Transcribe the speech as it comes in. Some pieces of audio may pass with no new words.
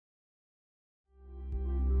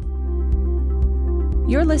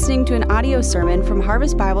You're listening to an audio sermon from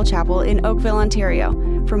Harvest Bible Chapel in Oakville, Ontario.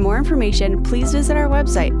 For more information, please visit our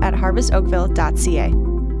website at harvestoakville.ca.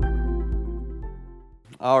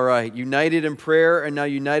 All right, united in prayer, and now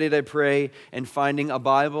united, I pray, in finding a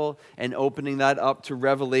Bible and opening that up to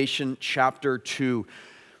Revelation chapter 2.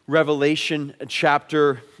 Revelation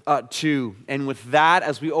chapter 2. And with that,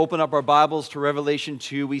 as we open up our Bibles to Revelation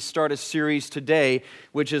 2, we start a series today,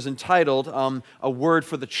 which is entitled, A Word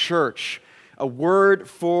for the Church. A Word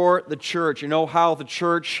for the Church. You know how the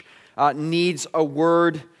church needs a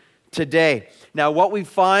word today. Now, what we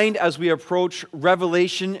find as we approach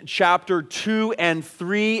Revelation chapter 2 and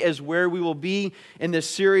 3 is where we will be in this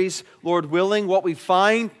series, Lord willing. What we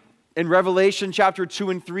find in Revelation chapter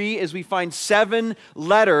 2 and 3 is we find 7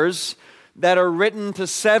 letters that are written to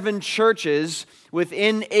 7 churches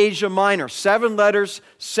within Asia Minor. 7 letters,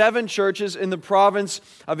 7 churches in the province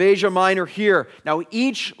of Asia Minor here. Now,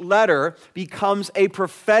 each letter becomes a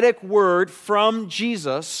prophetic word from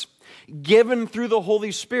Jesus given through the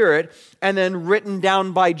Holy Spirit and then written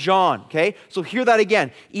down by John, okay? So hear that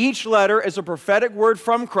again. Each letter is a prophetic word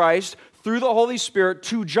from Christ through the Holy Spirit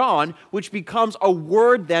to John, which becomes a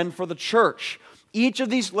word then for the church. Each of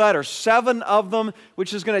these letters, 7 of them,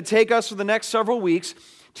 which is going to take us for the next several weeks,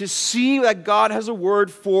 to see that God has a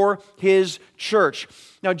word for His church.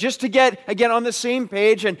 Now, just to get, again, on the same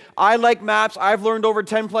page, and I like maps. I've learned over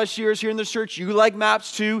 10 plus years here in this church. You like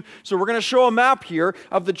maps too. So we're going to show a map here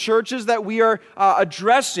of the churches that we are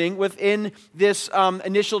addressing within this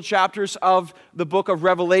initial chapters of the book of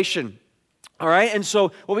Revelation. All right, and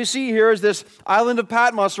so what we see here is this island of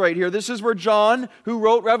Patmos right here. This is where John, who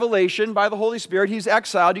wrote Revelation by the Holy Spirit, he's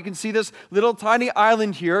exiled. You can see this little tiny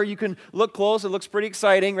island here. You can look close. It looks pretty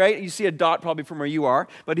exciting, right? You see a dot probably from where you are.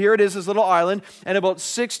 But here it is, this little island, and about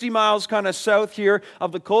 60 miles kind of south here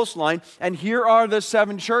of the coastline. And here are the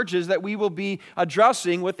 7 churches that we will be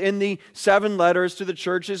addressing within the 7 letters to the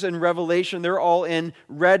churches in Revelation. They're all in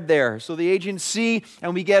red there. So the agency,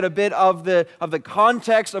 and we get a bit of the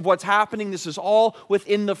context of what's happening. This is all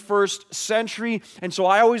within the first century. And so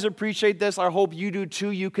I always appreciate this. I hope you do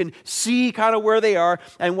too. You can see kind of where they are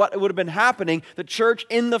and what would have been happening. The church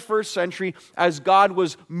in the first century as God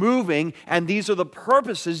was moving. And these are the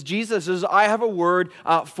purposes. Jesus says, I have a word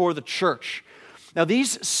for the church. Now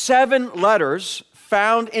these 7 letters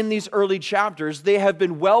found in these early chapters, they have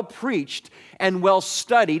been well preached and well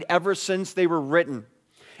studied ever since they were written.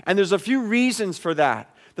 And there's a few reasons for that.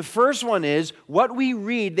 The first one is, what we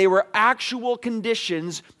read, they were actual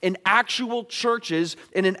conditions in actual churches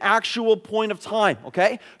in an actual point of time,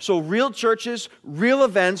 okay? So real churches, real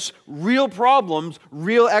events, real problems,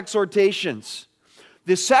 real exhortations.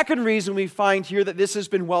 The second reason we find here that this has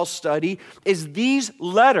been well studied is these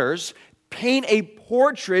letters paint a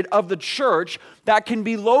portrait of the church that can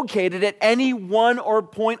be located at any one or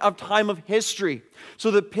point of time of history.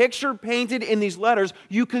 So the picture painted in these letters,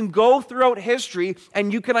 you can go throughout history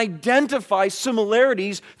and you can identify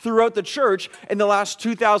similarities throughout the church in the last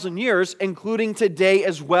 2,000 years, including today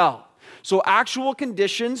as well. So actual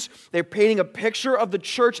conditions, they're painting a picture of the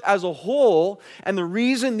church as a whole, and the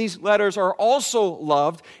reason these letters are also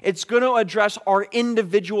loved, it's going to address our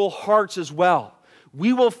individual hearts as well.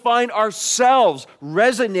 We will find ourselves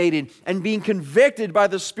resonating and being convicted by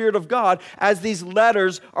the Spirit of God as these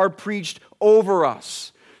letters are preached over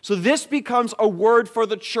us. So this becomes a word for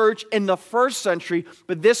the church in the first century,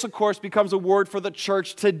 but this, of course, becomes a word for the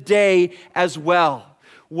church today as well.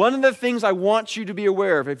 One of the things I want you to be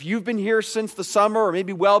aware of, if you've been here since the summer or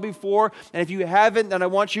maybe well before, and if you haven't, then I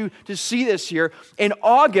want you to see this here. In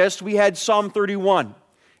August, we had Psalm 31,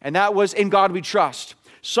 and that was In God We Trust.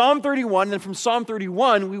 Psalm 31, and then from Psalm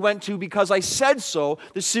 31, we went to Because I Said So,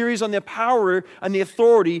 the series on the power and the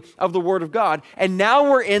authority of the Word of God. And now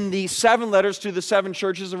we're in the 7 letters to the 7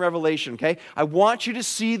 churches in Revelation, okay? I want you to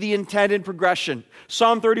see the intended progression.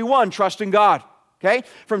 Psalm 31, trust in God, okay?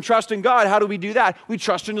 From trust in God, how do we do that? We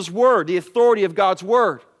trust in His Word, the authority of God's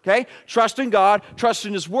Word. Okay? Trust in God, trust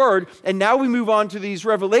in His Word, and now we move on to these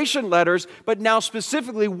Revelation letters, but now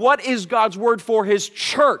specifically, what is God's Word for His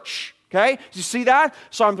church? Okay, do you see that?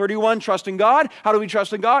 Psalm 31, trust in God. How do we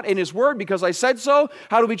trust in God? In His Word, because I said so.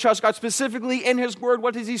 How do we trust God specifically in His Word?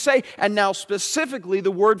 What does He say? And now specifically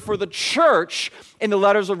the word for the church in the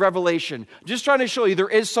letters of Revelation. Just trying to show you there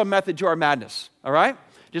is some method to our madness, all right?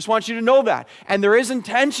 Just want you to know that. And there is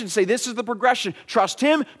intention to say this is the progression. Trust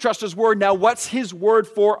Him, trust His Word. Now what's His Word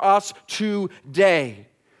for us today?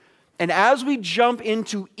 And as we jump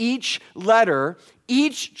into each letter,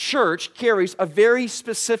 each church carries a very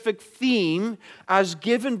specific theme as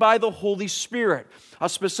given by the Holy Spirit. A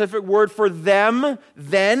specific word for them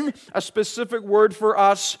then, a specific word for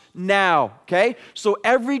us now, okay? So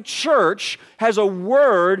every church has a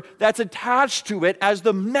word that's attached to it as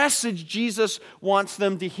the message Jesus wants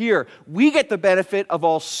them to hear. We get the benefit of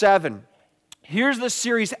all 7. Here's the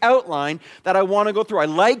series outline that I want to go through. I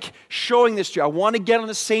like showing this to you. I want to get on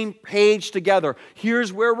the same page together.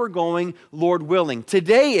 Here's where we're going, Lord willing.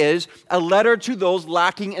 Today is a letter to those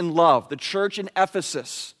lacking in love, the church in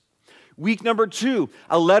Ephesus. Week number 2,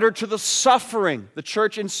 a letter to the suffering, the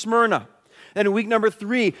church in Smyrna. Then in week number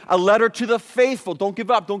 3, a letter to the faithful. Don't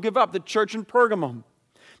give up, the church in Pergamum.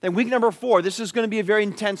 Then week number 4, this is going to be a very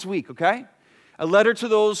intense week, okay? A letter to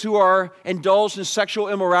those who are indulged in sexual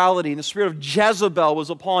immorality. And the spirit of Jezebel was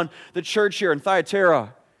upon the church here in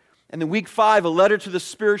Thyatira. And then week 5, a letter to the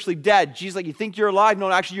spiritually dead. Jesus, like, you think you're alive? No,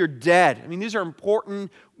 actually you're dead. I mean, these are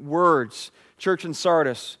important words. Church in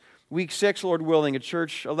Sardis. Week 6, Lord willing,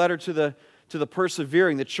 a letter to the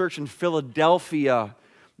persevering, the church in Philadelphia.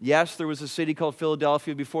 Yes, there was a city called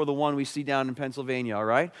Philadelphia before the one we see down in Pennsylvania, all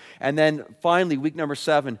right? And then finally, week number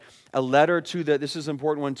 7, a letter to this is an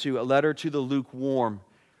important one too, a letter to the lukewarm.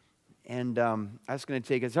 And that's going to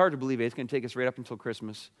take, it's hard to believe it's going to take us right up until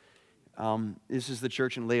Christmas. This is the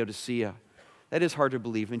church in Laodicea. That is hard to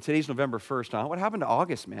believe. I mean, today's November 1st, huh? What happened to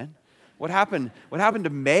August, man? What happened to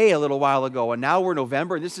May a little while ago? And now we're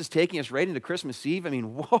November, and this is taking us right into Christmas Eve. I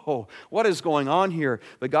mean, whoa, what is going on here?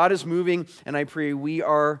 But God is moving, and I pray we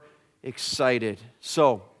are excited.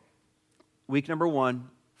 So, week number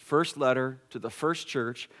 1, first letter to the first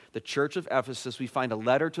church, the church of Ephesus. We find a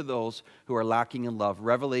letter to those who are lacking in love.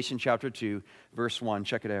 Revelation chapter 2, verse 1.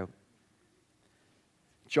 Check it out.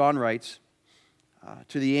 John writes,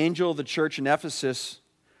 to the angel of the church in Ephesus,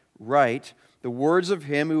 write, the words of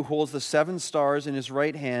him who holds the 7 stars in his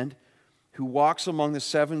right hand, who walks among the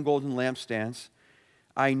 7 golden lampstands.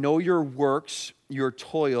 I know your works, your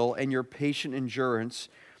toil, and your patient endurance,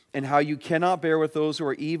 and how you cannot bear with those who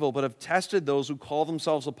are evil, but have tested those who call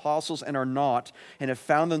themselves apostles and are not, and have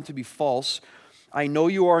found them to be false. I know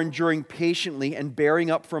you are enduring patiently and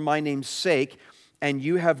bearing up for my name's sake, and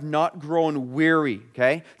you have not grown weary,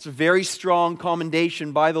 okay? It's a very strong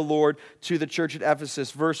commendation by the Lord to the church at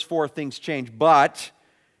Ephesus. Verse 4, things change. But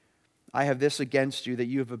I have this against you, that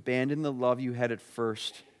you have abandoned the love you had at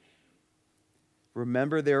first.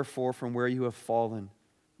 Remember, therefore, from where you have fallen.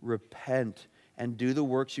 Repent and do the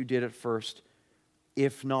works you did at first.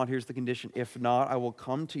 If not, here's the condition. If not, I will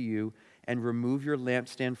come to you and remove your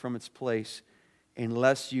lampstand from its place,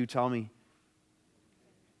 unless you, tell me,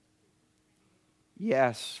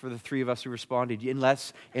 yes, for the 3 of us who responded,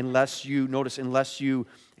 unless you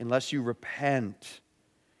repent.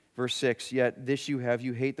 Verse 6, yet this you have,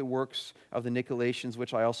 you hate the works of the Nicolaitans,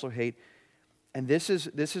 which I also hate. And this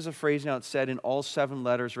is a phrase now it's said in all 7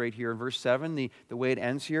 letters right here. In verse 7, the way it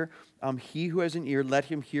ends here, he who has an ear, let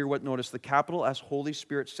him hear what, notice, the capital S Holy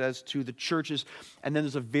Spirit says to the churches. And then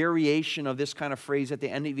there's a variation of this kind of phrase at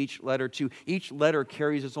the end of each letter too. Each letter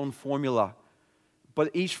carries its own formula.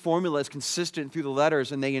 But each formula is consistent through the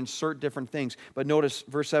letters, and they insert different things. But notice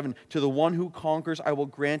verse 7, to the one who conquers, I will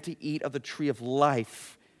grant to eat of the tree of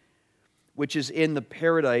life, which is in the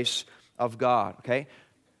paradise of God. Okay?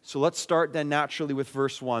 So let's start then naturally with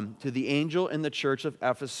verse 1. To the angel in the church of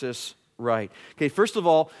Ephesus, write. Okay, first of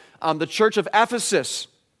all, the church of Ephesus.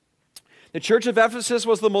 The church of Ephesus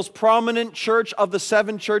was the most prominent church of the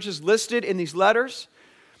 7 churches listed in these letters.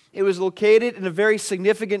 It was located in a very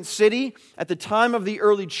significant city. At the time of the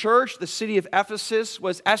early church, the city of Ephesus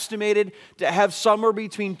was estimated to have somewhere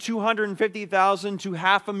between 250,000 to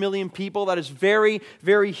 500,000 people. That is very,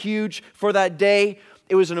 very huge for that day.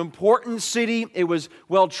 It was an important city. It was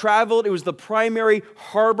well-traveled. It was the primary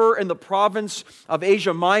harbor in the province of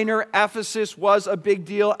Asia Minor. Ephesus was a big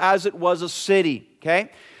deal as it was a city,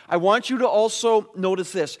 okay? I want you to also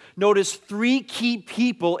notice this. Notice 3 key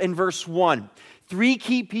people in verse 1. 3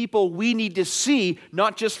 key people we need to see,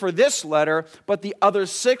 not just for this letter, but the other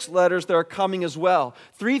 6 letters that are coming as well.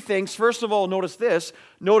 3 things. First of all, notice this.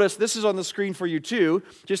 Notice, this is on the screen for you too,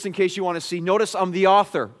 just in case you want to see. Notice I'm the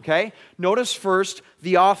author, okay? Notice first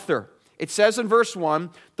the author. It says in verse 1,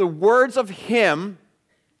 the words of him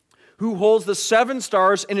who holds the 7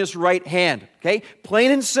 stars in his right hand, okay?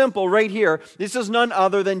 Plain and simple right here. This is none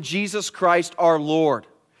other than Jesus Christ our Lord.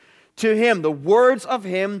 To him, the words of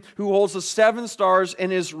him who holds the 7 stars in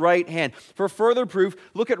his right hand. For further proof,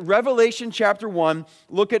 look at Revelation chapter 1,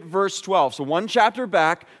 look at verse 12. So one chapter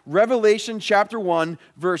back, Revelation chapter 1,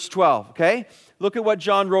 verse 12, okay? Look at what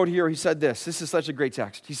John wrote here. He said this. This is such a great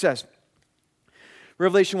text. He says,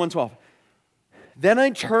 Revelation 1:12. Then I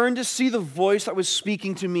turned to see the voice that was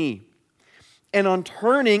speaking to me. And on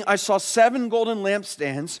turning, I saw 7 golden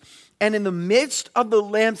lampstands. And in the midst of the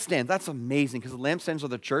lampstands, that's amazing because the lampstands are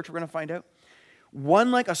the church, we're going to find out. One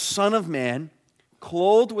like a son of man,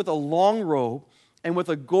 clothed with a long robe and with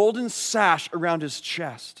a golden sash around his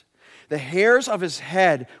chest. The hairs of his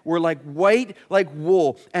head were like white, like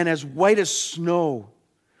wool, and as white as snow.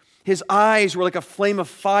 His eyes were like a flame of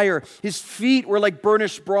fire. His feet were like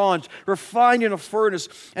burnished bronze, refined in a furnace.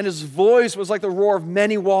 And his voice was like the roar of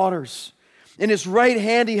many waters. In his right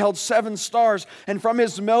hand he held 7 stars, and from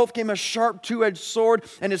his mouth came a sharp 2-edged sword,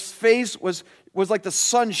 and his face was like the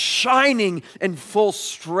sun shining in full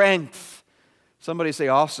strength. Somebody say,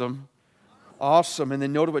 awesome. Awesome. And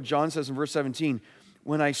then note what John says in verse 17.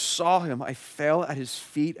 When I saw him, I fell at his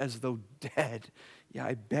feet as though dead. Yeah,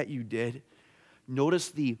 I bet you did. Notice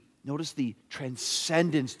the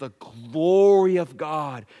transcendence, the glory of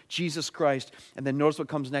God, Jesus Christ. And then notice what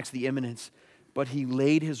comes next, the imminence. But he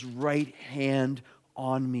laid his right hand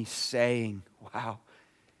on me, saying, wow,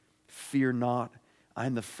 fear not. I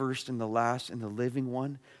am the first and the last and the living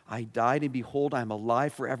one. I died, and behold, I am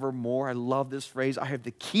alive forevermore. I love this phrase. I have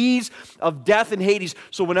the keys of death and Hades.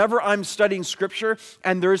 So whenever I'm studying Scripture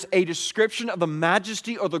and there's a description of the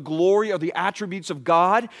majesty or the glory or the attributes of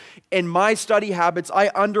God, in my study habits, I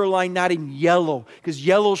underline that in yellow because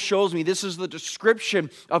yellow shows me this is the description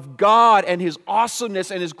of God and His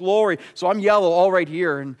awesomeness and His glory. So I'm yellow all right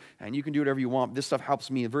here, and you can do whatever you want. This stuff helps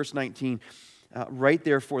me. Verse 19. Right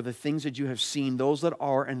there for the things that you have seen, those that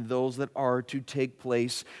are and those that are to take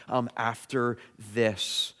place after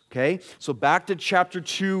this. Okay, so back to chapter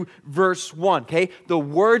 2, verse 1. Okay, the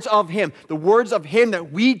words of him that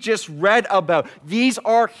we just read about. These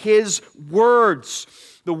are his words.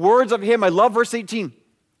 The words of him, I love verse 18,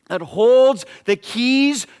 that holds the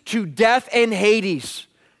keys to death and Hades.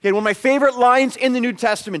 Okay, one of my favorite lines in the New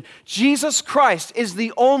Testament. Jesus Christ is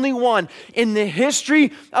the only one in the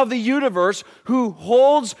history of the universe who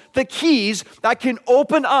holds the keys that can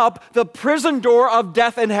open up the prison door of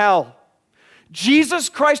death and hell. Jesus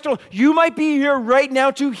Christ, you might be here right now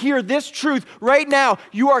to hear this truth. Right now,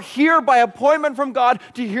 you are here by appointment from God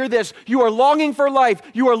to hear this. You are longing for life.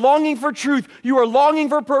 You are longing for truth. You are longing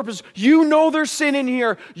for purpose. You know there's sin in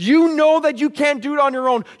here. You know that you can't do it on your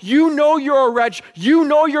own. You know you're a wretch. You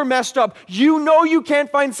know you're messed up. You know you can't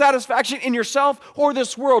find satisfaction in yourself or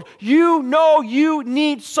this world. You know you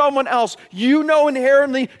need someone else. You know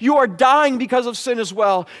inherently you are dying because of sin as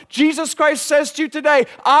well. Jesus Christ says to you today,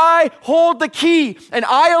 I hold the key, and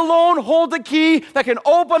I alone hold the key that can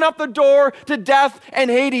open up the door to death and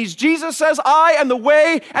Hades. Jesus says, I am the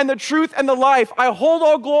way and the truth and the life. I hold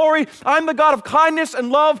all glory. I'm the God of kindness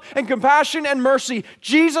and love and compassion and mercy.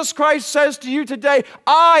 Jesus Christ says to you today,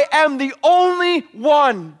 I am the only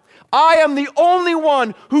one. I am the only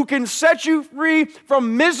one who can set you free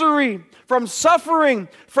from misery, from suffering,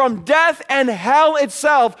 from death and hell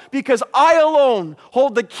itself, because I alone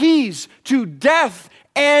hold the keys to death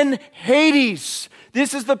and Hades.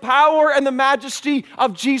 This is the power and the majesty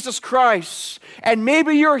of Jesus Christ. And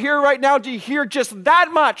maybe you're here right now to hear just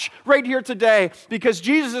that much right here today, because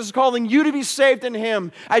Jesus is calling you to be saved in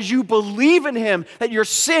Him as you believe in Him, that your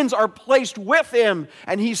sins are placed with Him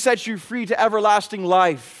and He sets you free to everlasting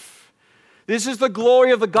life. This is the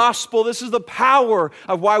glory of the gospel. This is the power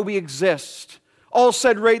of why we exist. All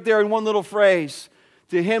said right there in one little phrase.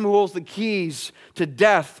 To Him who holds the keys to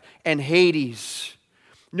death and Hades.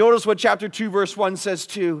 Notice what chapter 2, verse 1 says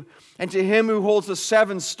too. And to Him who holds the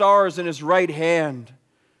 7 stars in His right hand.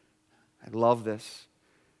 I love this.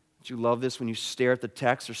 Don't you love this when you stare at the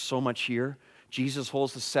text? There's so much here. Jesus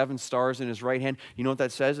holds the 7 stars in His right hand. You know what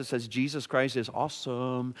that says? It says Jesus Christ is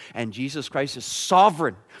awesome and Jesus Christ is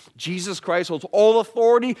sovereign. Jesus Christ holds all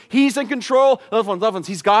authority. He's in control. Loved ones,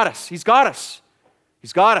 He's got us. He's got us.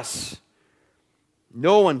 He's got us.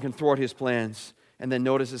 No one can thwart His plans. And then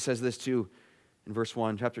notice it says this too. In verse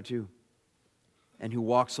 1, chapter 2, and who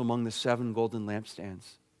walks among the 7 golden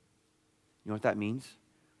lampstands. You know what that means?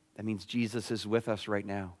 That means Jesus is with us right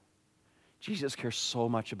now. Jesus cares so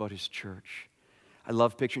much about His church. I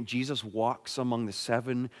love picturing Jesus walks among the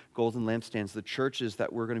 7 golden lampstands, the churches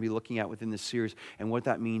that we're going to be looking at within this series. And what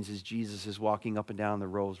that means is Jesus is walking up and down the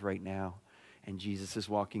rows right now. And Jesus is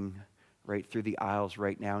walking right through the aisles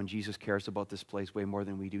right now, and Jesus cares about this place way more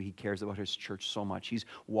than we do. He cares about his church so much. He's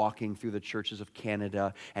walking through the churches of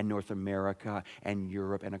Canada and North America and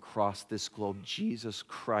Europe and across this globe. Jesus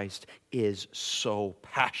Christ is so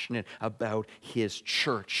passionate about his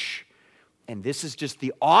church. And this is just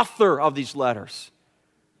the author of these letters.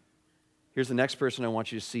 Here's the next person I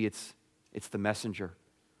want you to see. It's the messenger.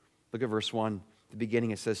 Look at verse 1. At the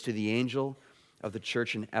beginning it says, to the angel of the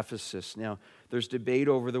church in Ephesus. Now, there's debate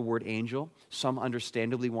over the word angel. Some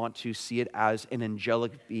understandably want to see it as an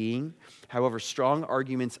angelic being. However, strong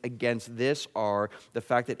arguments against this are the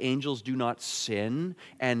fact that angels do not sin,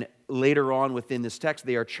 and later on within this text,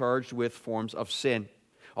 they are charged with forms of sin.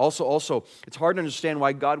 Also, it's hard to understand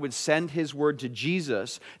why God would send his word to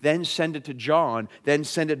Jesus, then send it to John, then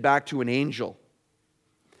send it back to an angel.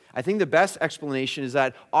 I think the best explanation is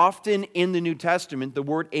that often in the New Testament, the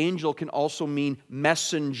word angel can also mean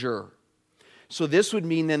messenger. So this would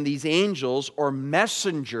mean then these angels or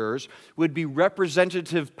messengers would be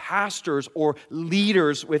representative pastors or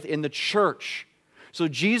leaders within the church. So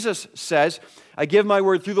Jesus says, I give my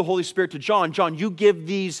word through the Holy Spirit to John. John, you give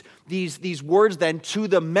these words then to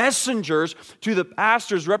the messengers, to the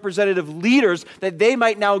pastors, representative leaders, that they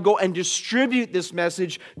might now go and distribute this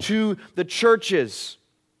message to the churches.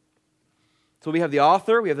 So we have the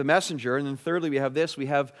author, we have the messenger, and then thirdly we have this, we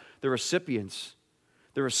have the recipients.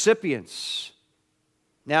 The recipients.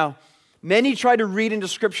 Now, many try to read into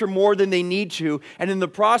Scripture more than they need to, and in the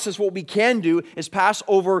process what we can do is pass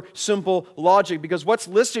over simple logic, because what's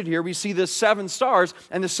listed here, we see the 7 stars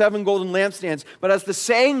and the 7 golden lampstands. But as the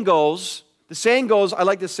saying goes, I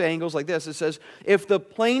like this saying, goes like this. It says, if the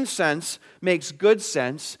plain sense makes good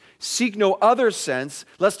sense, seek no other sense,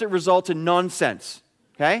 lest it result in nonsense.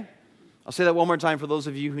 Okay? I'll say that one more time for those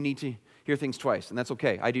of you who need to hear things twice, and that's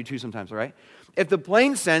okay. I do too sometimes, all right? If the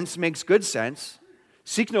plain sense makes good sense,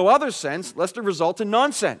 seek no other sense, lest it result in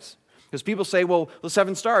nonsense. Because people say, well, the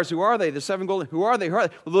 7 stars, who are they? The 7 golden, who are they? Well,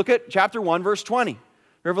 look at chapter 1, verse 20.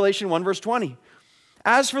 Revelation 1, verse 20.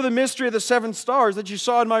 As for the mystery of the 7 stars that you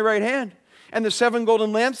saw in my right hand, and the 7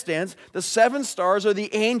 golden lampstands, the 7 stars are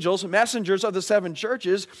the angels, messengers of the 7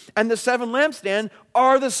 churches, and the 7 lampstands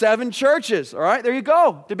are the 7 churches. All right, there you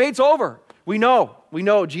go. Debate's over. We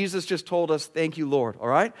know. Jesus just told us, thank you, Lord. All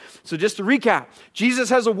right? So just to recap, Jesus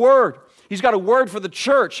has a word. He's got a word for the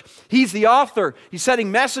church. He's the author. He's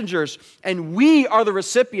sending messengers. And we are the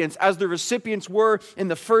recipients, as the recipients were in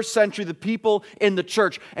the first century, the people in the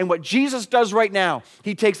church. And what Jesus does right now,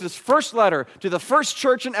 he takes this first letter to the first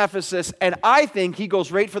church in Ephesus, and I think he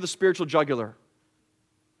goes right for the spiritual jugular.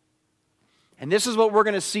 And this is what we're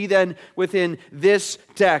going to see then within this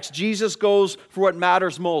text. Jesus goes for what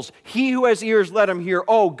matters most. He who has ears, let him hear.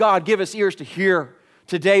 Oh, God, give us ears to hear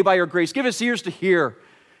today by your grace. Give us ears to hear.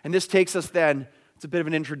 And this takes us then, it's a bit of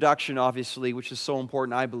an introduction, obviously, which is so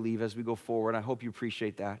important, I believe, as we go forward. I hope you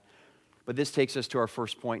appreciate that. But this takes us to our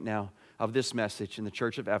first point now of this message in the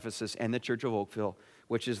church of Ephesus and the church of Oakville,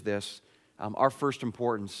 which is this. Our first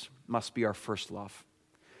importance must be our first love.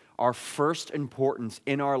 Our first importance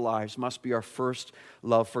in our lives must be our first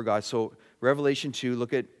love for God. So Revelation 2,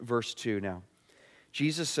 look at verse 2 now.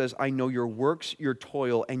 Jesus says, I know your works, your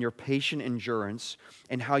toil, and your patient endurance,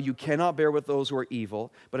 and how you cannot bear with those who are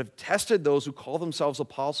evil, but have tested those who call themselves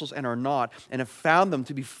apostles and are not, and have found them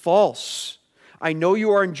to be false. I know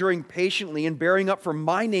you are enduring patiently and bearing up for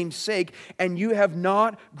my name's sake, and you have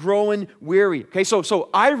not grown weary. Okay, so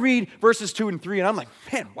I read verses 2 and 3, and I'm like,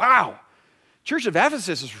 man, wow. Church of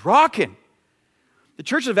Ephesus is rocking. The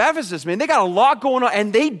church of Ephesus, man, they got a lot going on,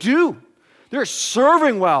 and they do. They're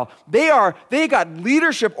serving well. They got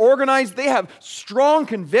leadership organized. They have strong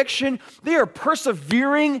conviction. They are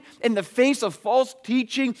persevering in the face of false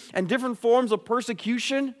teaching and different forms of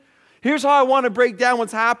persecution. Here's how I want to break down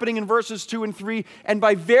what's happening in verses 2 and 3. And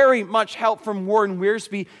by very much help from Warren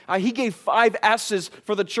Wiersbe, he gave 5 S's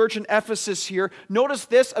for the church in Ephesus here. Notice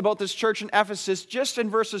this about this church in Ephesus, just in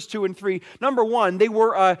verses 2 and 3. Number 1, they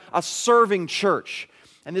were a serving church.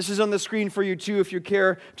 And this is on the screen for you too if you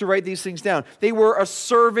care to write these things down. They were a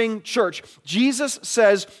serving church. Jesus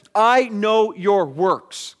says, I know your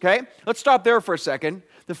works. Okay? Let's stop there for a second.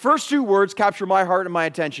 The first 2 words capture my heart and my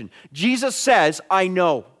attention. Jesus says, I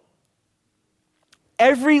know.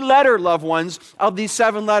 Every letter, loved ones, of these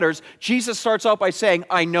 7 letters, Jesus starts out by saying,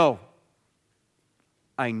 I know.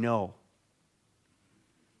 I know.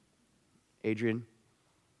 Adrian,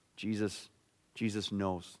 Jesus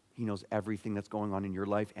knows. He knows everything that's going on in your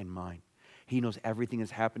life and mine. He knows everything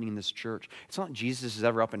that's happening in this church. It's not Jesus is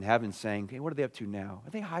ever up in heaven saying, hey, what are they up to now? Are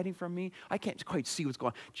they hiding from me? I can't quite see what's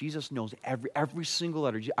going on. Jesus knows every single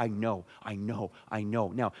letter. I know.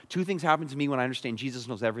 Now, two things happen to me when I understand Jesus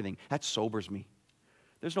knows everything. That sobers me.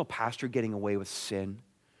 There's no pastor getting away with sin.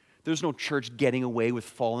 There's no church getting away with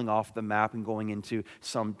falling off the map and going into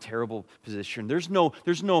some terrible position. There's no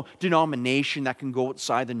denomination that can go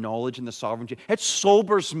outside the knowledge and the sovereignty. It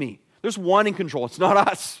sobers me. There's one in control. It's not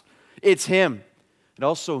us. It's Him. It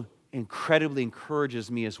also incredibly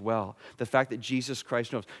encourages me as well. The fact that Jesus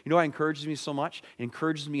Christ knows. You know what encourages me so much? It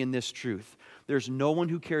encourages me in this truth. There's no one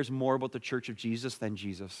who cares more about the church of Jesus than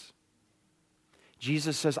Jesus.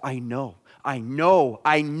 Jesus says, I know. Every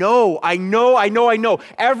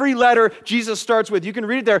letter Jesus starts with, you can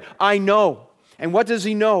read it there, I know. And what does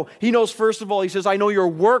He know? He knows, first of all, He says, I know your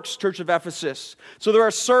works, church of Ephesus. So they're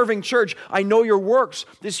a serving church. I know your works.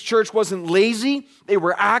 This church wasn't lazy. They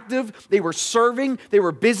were active. They were serving. They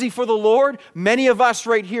were busy for the Lord. Many of us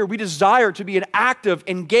right here, we desire to be an active,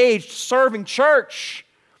 engaged, serving church.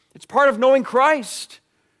 It's part of knowing Christ.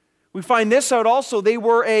 We find this out also. They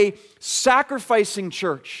were a sacrificing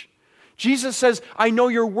church. Jesus says, I know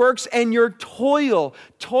your works and your toil.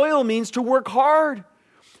 Toil means to work hard.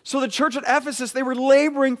 So the church at Ephesus, they were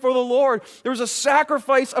laboring for the Lord. There was a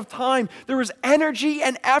sacrifice of time. There was energy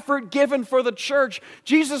and effort given for the church.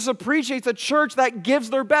 Jesus appreciates a church that gives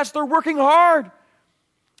their best. They're working hard.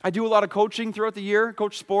 I do a lot of coaching throughout the year,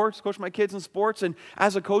 coach my kids in sports, and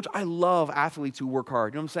as a coach, I love athletes who work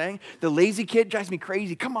hard. You know what I'm saying? The lazy kid drives me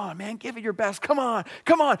crazy. Come on, man, give it your best. Come on.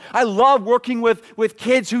 I love working with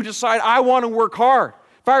kids who decide, I want to work hard.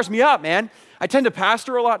 Fires me up, man. I tend to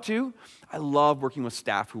pastor a lot too. I love working with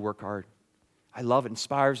staff who work hard. I love it. It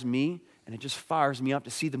inspires me, and it just fires me up to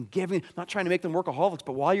see them giving, not trying to make them workaholics,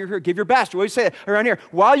 but while you're here, give your best. We always say it around here.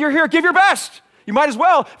 While you're here, give your best. You might as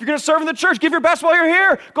well. If you're going to serve in the church, give your best while you're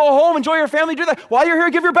here. Go home, enjoy your family, do that. While you're here,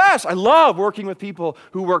 give your best. I love working with people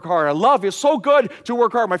who work hard. It's so good to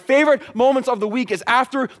work hard. My favorite moments of the week is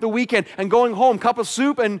after the weekend and going home, cup of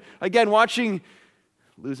soup, and again, watching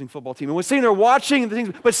losing football team. And we're sitting there watching the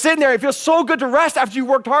things, but sitting there, it feels so good to rest after you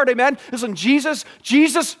worked hard, amen? Listen, Jesus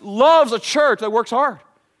loves a church that works hard.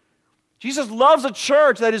 Jesus loves a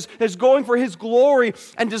church that is going for His glory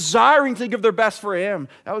and desiring to give their best for Him.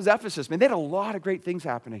 That was Ephesus. Man, they had a lot of great things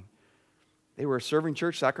happening. They were a serving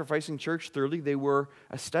church, sacrificing church. Thirdly, they were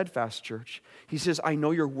a steadfast church. He says, I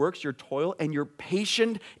know your works, your toil, and your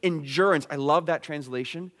patient endurance. I love that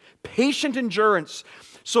translation. Patient endurance.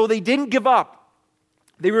 So they didn't give up.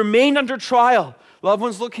 They remained under trial. Loved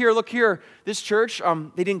ones, look here. This church,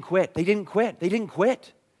 they didn't quit. They didn't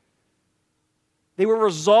quit. They were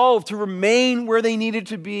resolved to remain where they needed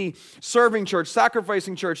to be. Serving church,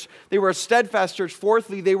 sacrificing church. They were a steadfast church.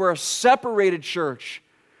 Fourthly, they were a separated church.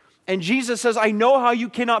 And Jesus says, I know how you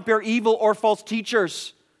cannot bear evil or false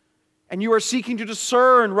teachers, and you are seeking to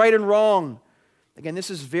discern right and wrong. Again,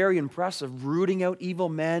 this is very impressive. Rooting out evil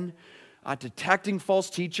men, detecting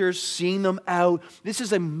false teachers, seeing them out. This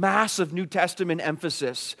is a massive New Testament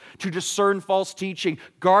emphasis to discern false teaching,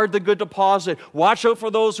 guard the good deposit, watch out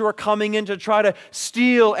for those who are coming in to try to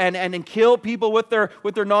steal and kill people with their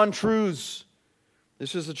non-truths.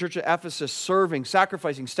 This is the church of Ephesus, serving,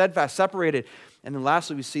 sacrificing, steadfast, separated. And then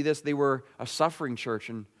lastly, we see this, they were a suffering church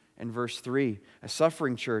in verse 3, a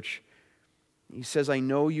suffering church. He says, I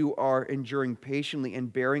know you are enduring patiently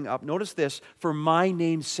and bearing up. Notice this, for my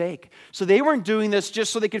name's sake. So they weren't doing this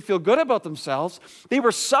just so they could feel good about themselves. They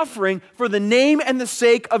were suffering for the name and the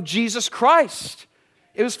sake of Jesus Christ.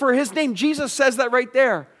 It was for His name. Jesus says that right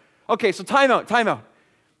there. Okay, so time out.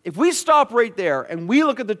 If we stop right there and we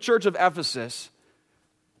look at the church of Ephesus,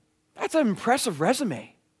 that's an impressive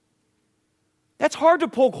resume. That's hard to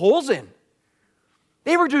poke holes in.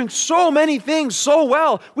 They were doing so many things so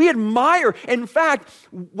well. We admire. In fact,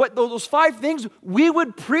 what those 5 things, we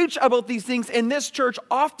would preach about these things in this church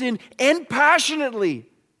often and passionately.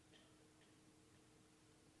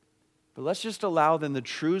 But let's just allow then the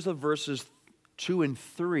truths of verses 2 and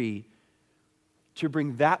 3 to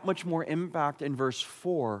bring that much more impact in verse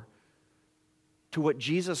 4 to what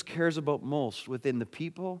Jesus cares about most within the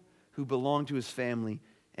people who belong to His family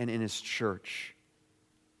and in His church.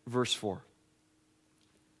 Verse 4.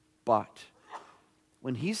 But.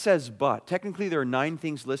 When He says but, technically there are 9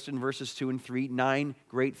 things listed in verses 2 and 3, 9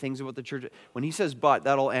 great things about the church. When He says but,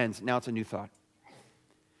 that all ends. Now it's a new thought.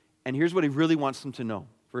 And here's what He really wants them to know.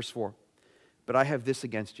 Verse 4. But I have this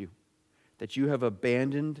against you, that you have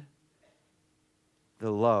abandoned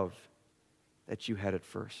the love that you had at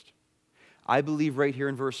first. I believe right here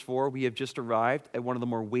in verse 4, we have just arrived at one of the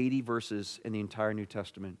more weighty verses in the entire New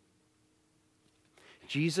Testament.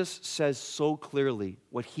 Jesus says so clearly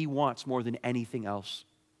what he wants more than anything else.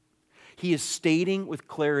 He is stating with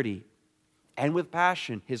clarity and with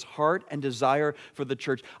passion his heart and desire for the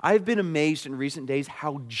church. I've been amazed in recent days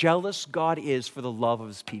how jealous God is for the love of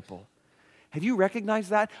his people. Have you recognized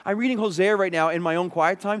that? I'm reading Hosea right now in my own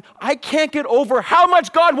quiet time. I can't get over how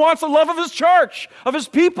much God wants the love of his church, of his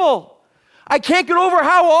people. I can't get over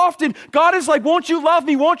how often God is like, won't you love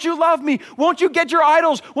me? Won't you love me? Won't you get your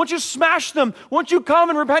idols? Won't you smash them? Won't you come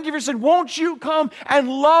and repent of your sin? Won't you come and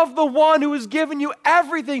love the one who has given you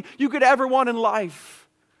everything you could ever want in life?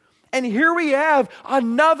 And here we have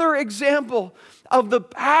another example of the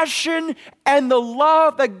passion and the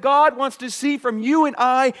love that God wants to see from you and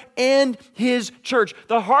I and his church.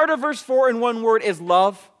 The heart of verse 4 in one word is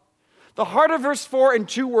love. The heart of verse 4 in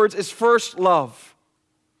two words is first love.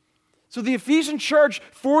 So the Ephesian church,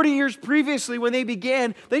 40 years previously when they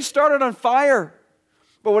began, they started on fire.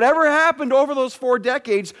 But whatever happened over those 4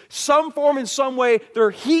 decades, some form in some way,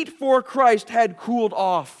 their heat for Christ had cooled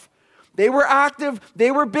off. They were active,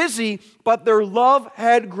 they were busy, but their love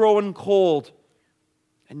had grown cold.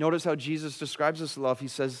 And notice how Jesus describes this love. He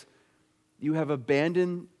says, you have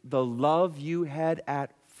abandoned the love you had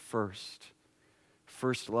at first.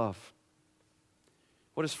 First love.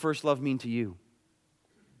 What does first love mean to you?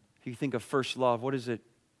 If you think of first love, what does it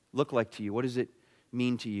look like to you? What does it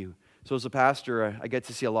mean to you? So as a pastor, I get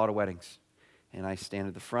to see a lot of weddings. And I stand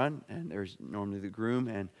at the front, and there's normally the groom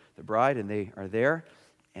and the bride, and they are there.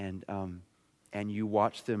 And you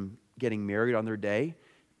watch them getting married on their day,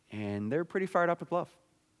 and they're pretty fired up with love.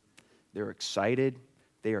 They're excited.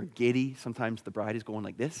 They are giddy. Sometimes the bride is going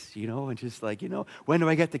like this, and just like, when do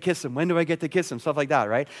I get to kiss him? When do I get to kiss him? Stuff like that,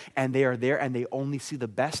 right? And they are there, and they only see the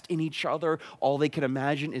best in each other. All they can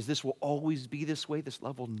imagine is this will always be this way. This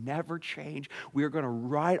love will never change. We are going to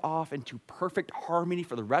ride off into perfect harmony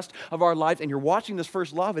for the rest of our lives. And you're watching this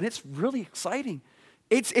first love, and it's really exciting.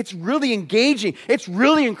 It's really engaging. It's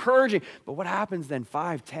really encouraging. But what happens then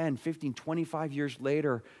 5, 10, 15, 25 years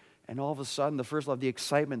later, and all of a sudden the first love, the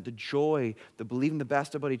excitement, the joy, the believing the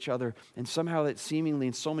best about each other, and somehow that seemingly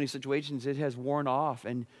in so many situations it has worn off.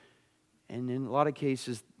 And in a lot of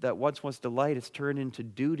cases that once was delight, it's turned into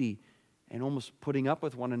duty and almost putting up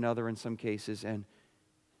with one another in some cases. And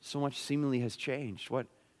so much seemingly has changed.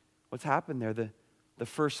 What's happened there? The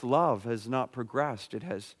first love has not progressed. It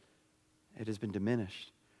has been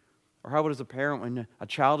diminished. Or how about as a parent when a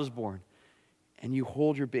child is born and you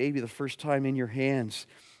hold your baby the first time in your hands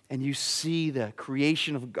and you see the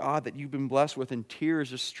creation of God that you've been blessed with, and tears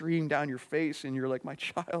just stream down your face, and you're like, my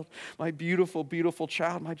child, my beautiful, beautiful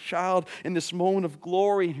child, my child in this moment of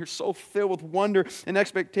glory, and you're so filled with wonder and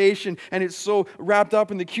expectation, and it's so wrapped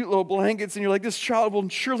up in the cute little blankets, and you're like, this child will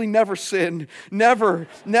surely never sin. Never,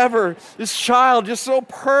 never. This child just so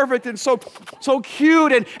perfect and so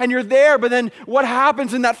cute, and you're there, but then what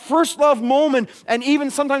happens in that first love moment, and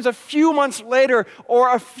even sometimes a few months later,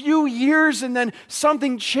 or a few years, and then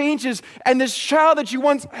something changes, and this child that you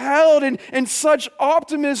once held in such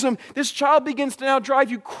optimism, this child begins to now drive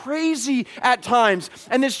you crazy at times,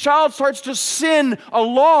 and this child starts to sin a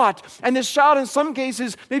lot, and this child in some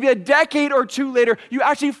cases, maybe a decade or two later, you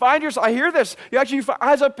actually find yourself, I hear this, you actually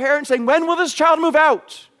as a parent saying, when will this child move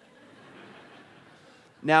out?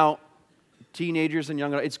 Now, teenagers and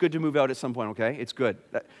young adults, it's good to move out at some point, okay? It's good.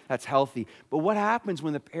 That's healthy. But what happens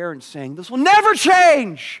when the parent's saying, this will never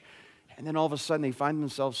change? And then all of a sudden they find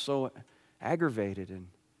themselves so aggravated. And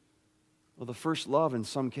well, the first love in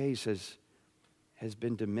some cases has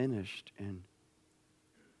been diminished. And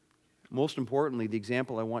most importantly, the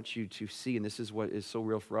example I want you to see, and this is what is so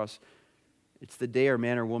real for us, it's the day our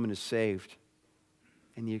man or woman is saved.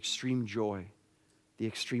 And the extreme joy, the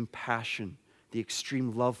extreme passion, the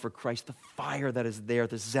extreme love for Christ, the fire that is there,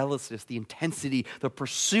 the zealousness, the intensity, the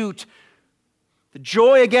pursuit, the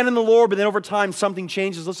joy again in the Lord, but then over time something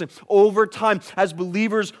changes. Listen, over time as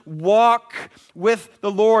believers walk with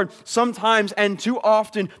the Lord, sometimes and too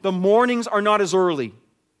often the mornings are not as early.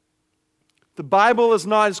 The Bible is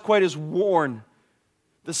not quite as worn.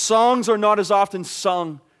 The songs are not as often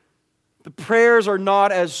sung. The prayers are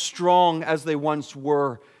not as strong as they once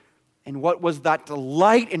were. And what was that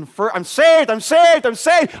delight in I'm saved, I'm saved, I'm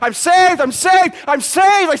saved, I'm saved, I'm saved, I'm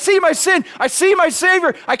saved. I see my sin, I see my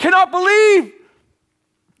Savior, I cannot believe.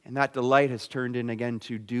 And that delight has turned in again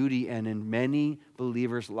to duty, and in many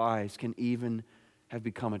believers' lives can even have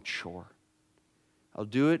become a chore. I'll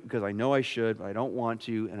do it because I know I should, but I don't want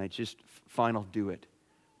to, and fine, I'll do it.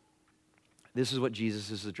 This is what Jesus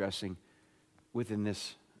is addressing within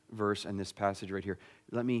this verse and this passage right here.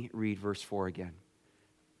 Let me read verse 4 again.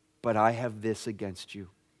 But I have this against you,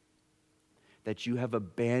 that you have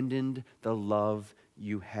abandoned the love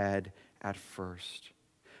you had at first.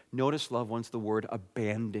 Notice, loved ones, the word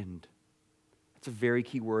abandoned. It's a very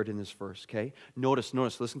key word in this verse, okay? Notice,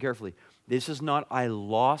 listen carefully. This is not, I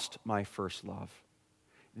lost my first love.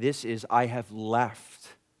 This is, I have left.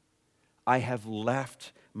 I have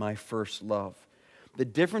left my first love. The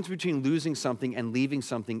difference between losing something and leaving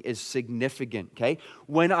something is significant, okay?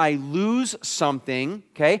 When I lose something,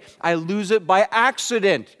 okay, I lose it by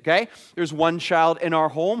accident, okay? There's one child in our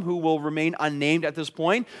home who will remain unnamed at this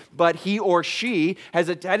point, but he or she has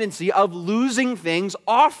a tendency of losing things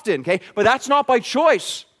often, okay? But that's not by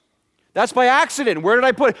choice. That's by accident. Where did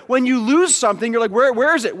I put it? When you lose something, you're like,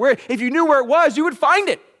 where is it? Where? If you knew where it was, you would find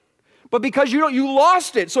it. But because you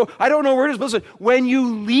lost it, so I don't know where it is. But listen, when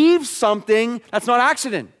you leave something, that's not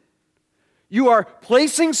accident. You are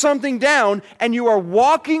placing something down and you are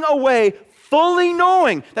walking away fully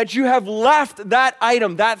knowing that you have left that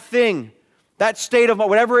item, that thing, that state of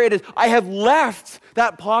whatever it is. I have left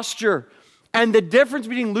that posture. And the difference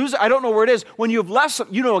between losing, I don't know where it is. When you have left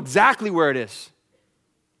something, you know exactly where it is.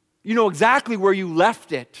 You know exactly where you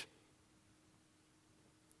left it.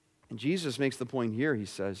 And Jesus makes the point here. He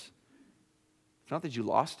says, it's not that you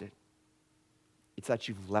lost it. It's that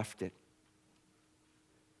you've left it.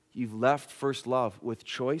 You've left first love with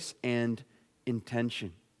choice and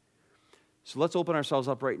intention. So let's open ourselves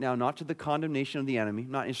up right now, not to the condemnation of the enemy.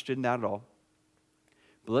 I'm not interested in that at all.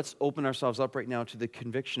 But let's open ourselves up right now to the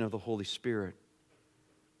conviction of the Holy Spirit.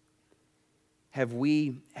 Have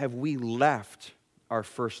we left our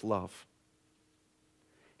first love?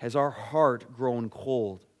 Has our heart grown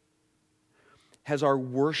cold? Has our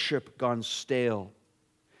worship gone stale?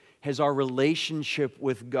 Has our relationship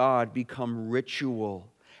with God become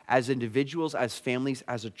ritual as individuals, as families,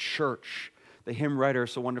 as a church? The hymn writer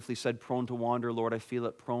so wonderfully said, prone to wander, Lord, I feel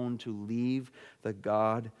it, prone to leave the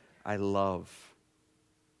God I love.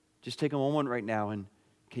 Just take a moment right now and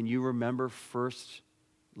can you remember first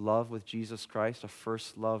love with Jesus Christ, a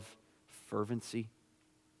first love fervency?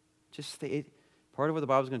 Part of what the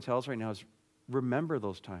Bible is going to tell us right now is remember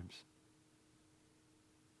those times.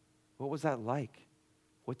 What was that like?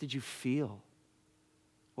 What did you feel?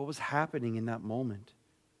 What was happening in that moment?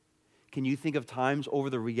 Can you think of times over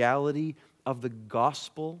the reality of the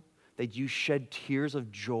gospel that you shed tears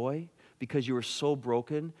of joy because you were so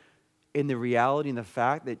broken in the reality and the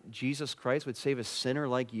fact that Jesus Christ would save a sinner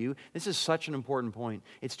like you? This is such an important point.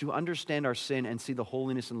 It's to understand our sin and see the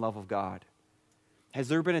holiness and love of God. Has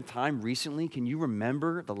there been a time recently, can you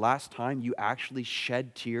remember the last time you actually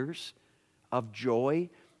shed tears of joy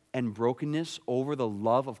and brokenness over the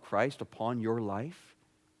love of Christ upon your life?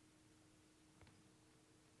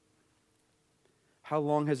 How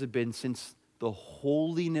long has it been since the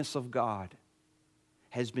holiness of God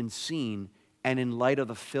has been seen and in light of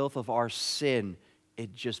the filth of our sin,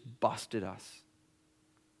 it just busted us?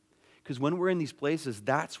 Because when we're in these places,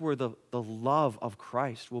 that's where the love of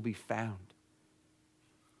Christ will be found.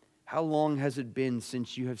 How long has it been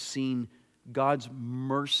since you have seen God's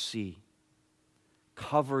mercy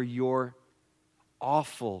cover your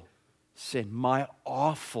awful sin, my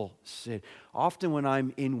awful sin? Often when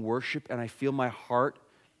I'm in worship and I feel my heart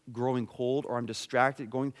growing cold or I'm distracted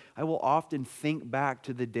I will often think back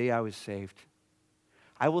to the day I was saved.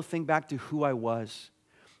 I will think back to who I was.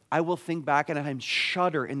 I will think back and I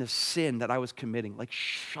shudder in the sin that I was committing, like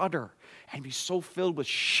shudder and be so filled with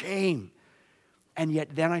shame. And yet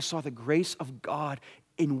then I saw the grace of God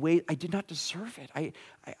in ways I did not deserve it. I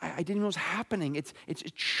didn't know what was happening. It's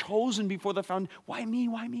chosen before the foundation. Why me?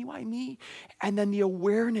 Why me? Why me? And then the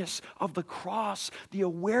awareness of the cross, the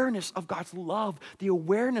awareness of God's love, the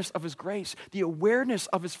awareness of His grace, the awareness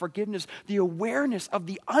of His forgiveness, the awareness of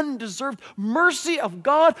the undeserved mercy of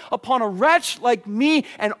God upon a wretch like me.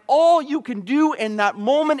 And all you can do in that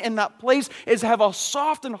moment, in that place, is have a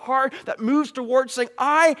softened heart that moves towards saying,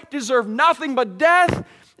 I deserve nothing but death.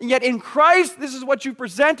 And yet in Christ, this is what you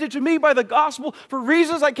presented to me by the gospel for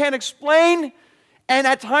reasons I can't explain and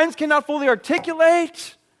at times cannot fully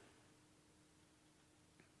articulate.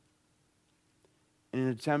 In an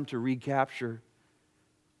attempt to recapture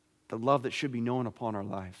the love that should be known upon our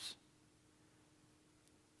lives.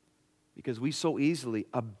 Because we so easily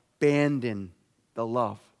abandon the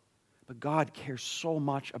love. But God cares so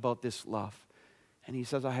much about this love. And He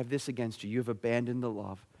says, I have this against you. You have abandoned the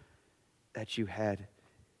love that you had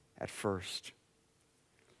at first.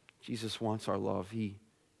 Jesus wants our love.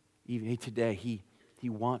 Even today, He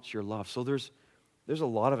wants your love. So there's a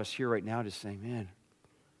lot of us here right now just saying, man,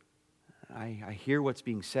 I hear what's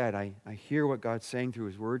being said. I hear what God's saying through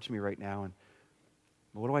His word to me right now. And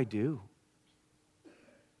what do I do?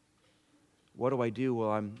 What do I do?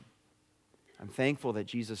 Well, I'm I'm thankful that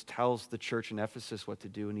Jesus tells the church in Ephesus what to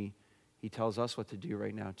do, and he tells us what to do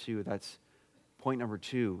right now too. That's point number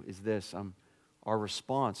 2 is this. Our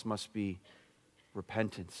response must be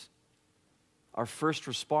repentance. Our first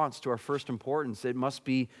response to our first importance, it must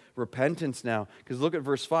be repentance now. Because look at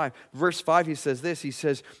verse 5. Verse 5, he says this. He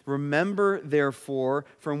says, remember, therefore,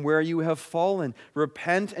 from where you have fallen.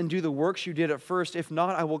 Repent and do the works you did at first. If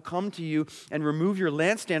not, I will come to you and remove your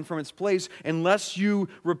lampstand from its place unless you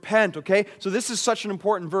repent. Okay? So this is such an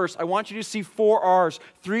important verse. I want you to see 4 R's.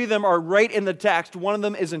 3 of them are right in the text. One of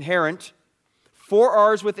them is inherent. 4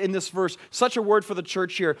 R's within this verse. Such a word for the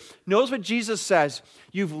church here. Notice what Jesus says.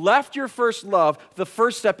 You've left your first love. The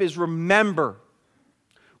first step is remember.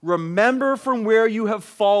 Remember from where you have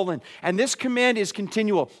fallen. And this command is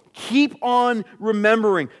continual. Keep on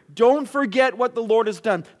remembering. Don't forget what the Lord has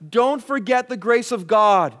done. Don't forget the grace of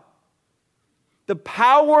God. The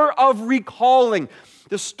power of recalling.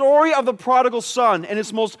 The story of the prodigal son and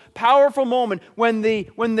its most powerful moment when the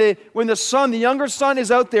son, the younger son,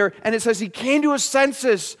 is out there, and it says he came to his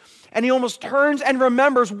senses and he almost turns and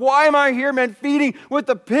remembers, why am I here, man, feeding with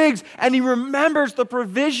the pigs? And he remembers the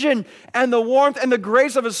provision and the warmth and the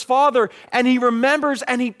grace of his father, and he remembers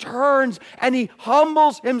and he turns and he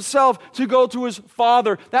humbles himself to go to his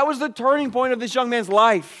father. That was the turning point of this young man's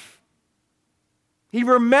life. He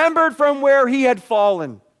remembered from where he had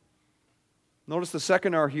fallen. Notice the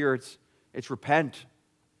second R here, it's repent.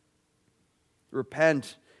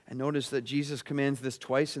 Repent. And notice that Jesus commands this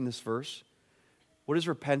twice in this verse. What is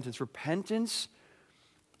repentance? Repentance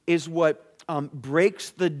is what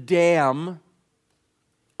breaks the dam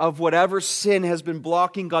of whatever sin has been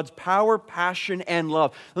blocking God's power, passion, and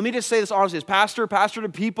love. Let me just say this honestly, as pastor to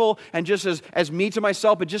people, and just as me to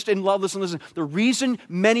myself, but just in love, listen. The reason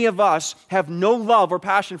many of us have no love or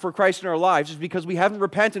passion for Christ in our lives is because we haven't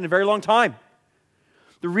repented in a very long time.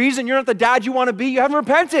 The reason you're not the dad you want to be, you haven't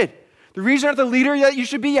repented. The reason you're not the leader that you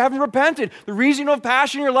should be, you haven't repented. The reason you don't have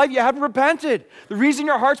passion in your life, you haven't repented. The reason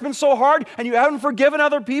your heart's been so hard and you haven't forgiven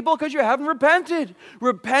other people because you haven't repented.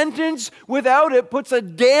 Repentance without it puts a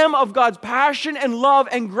dam of God's passion and love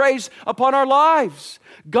and grace upon our lives.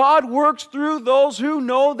 God works through those who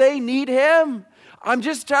know they need Him. I'm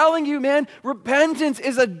just telling you, man, repentance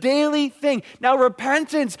is a daily thing. Now,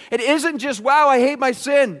 repentance, it isn't just, wow, I hate my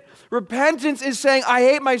sin. Repentance is saying, I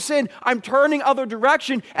hate my sin, I'm turning other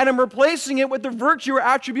direction, and I'm replacing it with the virtue or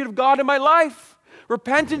attribute of God in my life.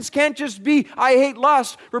 Repentance can't just be, I hate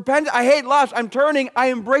lust. I hate lust, I'm turning, I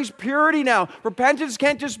embrace purity now. Repentance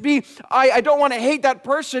can't just be, I don't want to hate that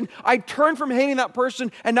person, I turn from hating that person,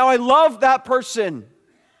 and now I love that person.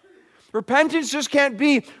 Repentance just can't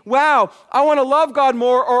be, wow, I want to love God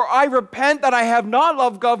more, or I repent that I have not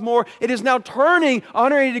loved God more. It is now turning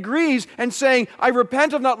 180 degrees and saying, I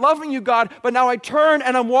repent of not loving you, God, but now I turn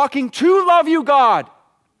and I'm walking to love you, God.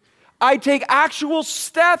 I take actual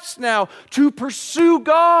steps now to pursue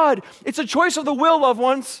God. It's a choice of the will, loved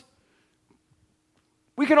ones.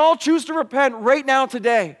 We can all choose to repent right now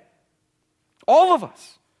today. All of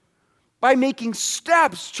us. By making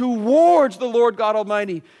steps towards the Lord God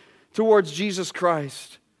Almighty, towards Jesus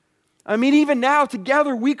Christ. I mean, even now,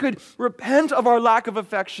 together, we could repent of our lack of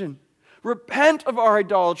affection, repent of our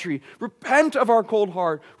idolatry, repent of our cold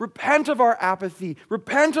heart, repent of our apathy,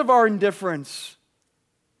 repent of our indifference.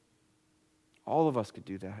 All of us could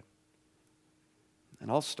do that. And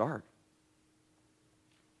I'll start.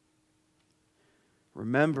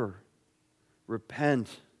 Remember, repent.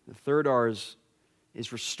 The third R is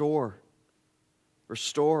restore.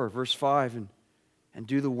 Restore, verse 5, and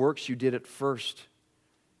do the works you did at first.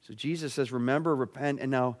 So Jesus says, remember, repent, and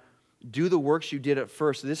now do the works you did at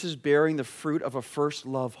first. This is bearing the fruit of a first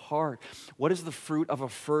love heart. What is the fruit of a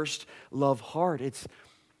first love heart? It's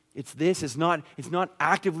not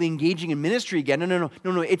actively engaging in ministry again. No.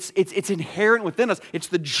 It's inherent within us. It's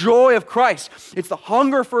the joy of Christ. It's the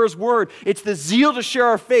hunger for His Word. It's the zeal to share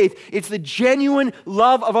our faith. It's the genuine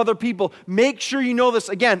love of other people. Make sure you know this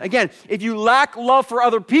again. If you lack love for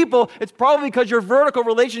other people, it's probably because your vertical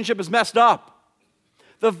relationship is messed up.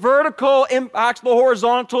 The vertical impacts the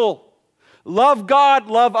horizontal. Love God,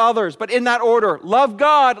 love others. But in that order, love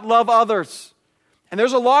God, love others. And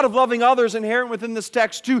there's a lot of loving others inherent within this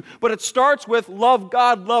text too, but it starts with love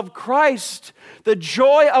God, love Christ. The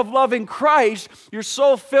joy of loving Christ, you're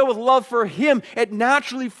so filled with love for Him, it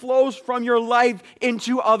naturally flows from your life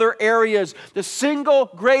into other areas. The single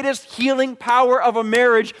greatest healing power of a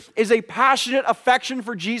marriage is a passionate affection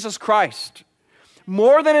for Jesus Christ.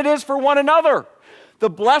 More than it is for one another. The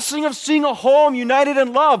blessing of seeing a home united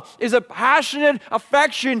in love is a passionate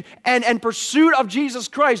affection and pursuit of Jesus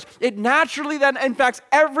Christ. It naturally then impacts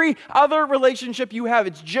every other relationship you have.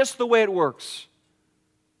 It's just the way it works.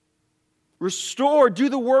 Restore, do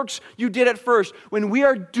the works you did at first. When we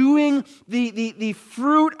are doing the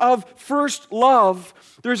fruit of first love,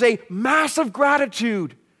 there's a massive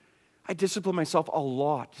gratitude. I discipline myself a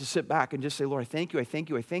lot to sit back and just say, Lord, I thank you, I thank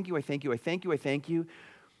you, I thank you, I thank you, I thank you, I thank you.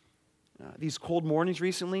 These cold mornings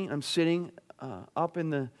recently, I'm sitting up in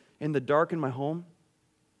the dark in my home,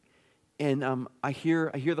 and I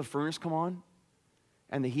hear the furnace come on,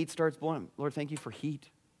 and the heat starts blowing. Lord, thank you for heat.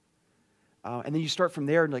 And then you start from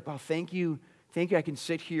there and like, wow, thank you. I can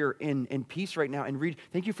sit here in peace right now and read.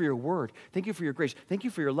 Thank you for your word. Thank you for your grace. Thank you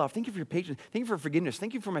for your love. Thank you for your patience. Thank you for forgiveness.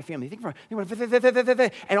 Thank you for my family.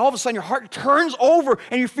 And all of a sudden your heart turns over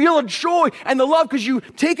and you feel a joy and the love because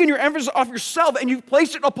you've taken your emphasis off yourself and you've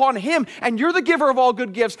placed it upon Him, and you're the giver of all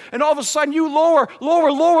good gifts. And all of a sudden you lower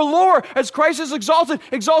as Christ is exalted.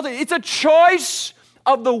 It's a choice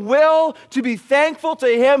of the will to be thankful to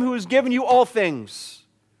Him who has given you all things.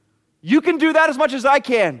 You can do that as much as I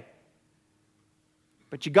can.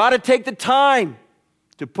 But you got to take the time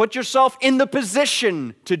to put yourself in the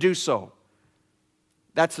position to do so.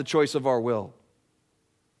 That's the choice of our will.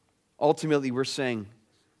 Ultimately, we're saying,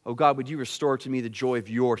 oh God, would you restore to me the joy of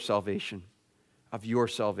your salvation,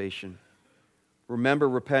 Remember,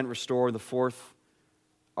 repent, restore. The fourth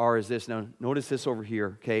R is this. Now, notice this over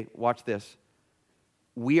here, okay? Watch this.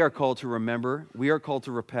 We are called to remember, we are called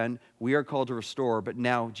to repent, we are called to restore, but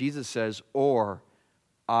now Jesus says, or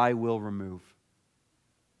I will remove.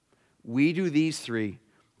 We do these three,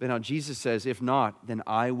 but now Jesus says, if not, then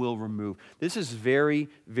I will remove. This is very,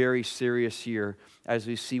 very serious here as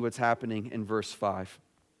we see what's happening in verse 5.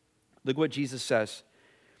 Look what Jesus says.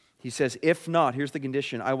 He says, if not, here's the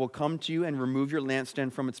condition, I will come to you and remove your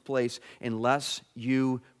lampstand from its place unless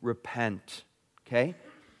you repent. Okay?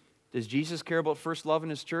 Does Jesus care about first love in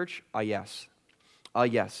His church? Yes.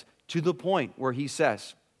 Yes. To the point where He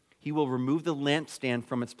says He will remove the lampstand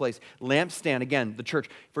from its place. Lampstand, again, the church.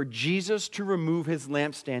 For Jesus to remove His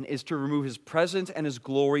lampstand is to remove His presence and His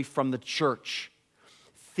glory from the church.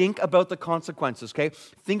 Think about the consequences, okay?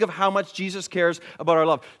 Think of how much Jesus cares about our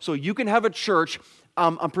love. So you can have a church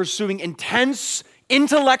pursuing intense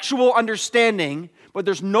intellectual understanding, but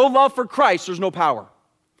there's no love for Christ, there's no power.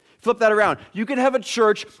 Flip that around. You can have a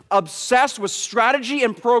church obsessed with strategy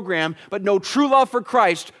and program, but no true love for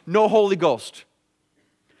Christ, no Holy Ghost.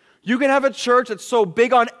 You can have a church that's so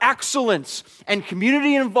big on excellence and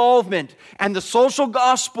community involvement and the social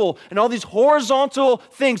gospel and all these horizontal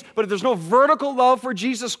things, but if there's no vertical love for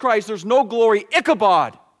Jesus Christ, there's no glory.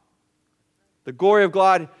 Ichabod. The glory of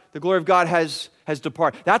God has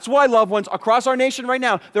departed. That's why, loved ones, across our nation right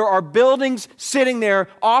now, there are buildings sitting there,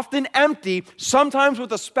 often empty, sometimes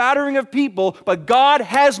with a spattering of people, but God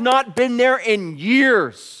has not been there in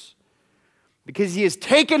years. Because He has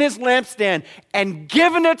taken His lampstand and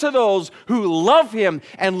given it to those who love Him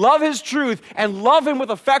and love His truth and love Him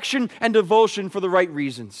with affection and devotion for the right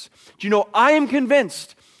reasons. Do you know, I am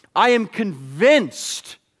convinced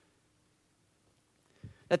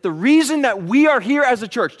that the reason that we are here as a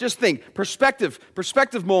church, just think, perspective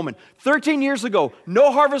moment. 13 years ago,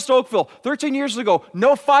 no Harvest Oakville. 13 years ago,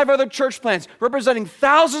 no 5 other church plants representing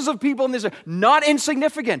thousands of people in this area. Not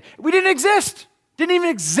insignificant. We didn't even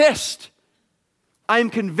exist. I am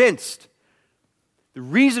convinced the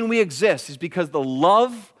reason we exist is because the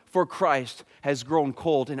love for Christ has grown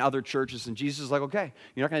cold in other churches. And Jesus is like, okay,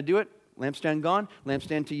 you're not going to do it? Lampstand gone,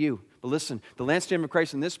 lampstand to you. But listen, the lampstand of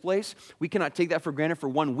Christ in this place, we cannot take that for granted for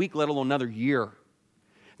 1 week, let alone another year.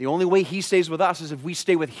 The only way He stays with us is if we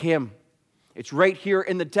stay with Him. It's right here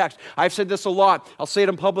in the text. I've said this a lot. I'll say it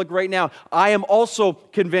in public right now. I am also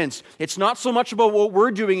convinced it's not so much about what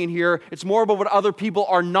we're doing in here, it's more about what other people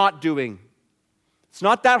are not doing. It's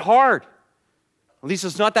not that hard. At least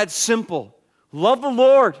it's not that simple. Love the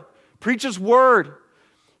Lord. Preach His word.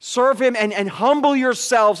 Serve Him and humble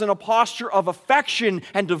yourselves in a posture of affection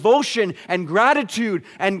and devotion and gratitude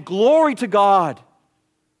and glory to God.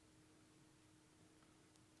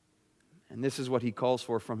 And this is what He calls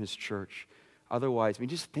for from His church. Otherwise,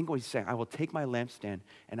 just think what He's saying. I will take my lampstand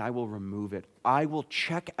and I will remove it. I will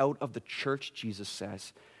check out of the church, Jesus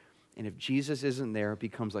says. And if Jesus isn't there, it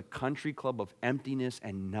becomes a country club of emptiness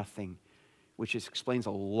and nothing, which explains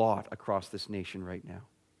a lot across this nation right now.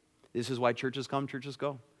 This is why churches come, churches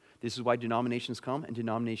go. This is why denominations come and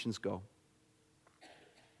denominations go.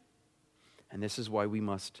 And this is why we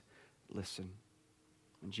must listen.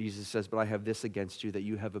 And Jesus says, but I have this against you, that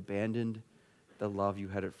you have abandoned the love you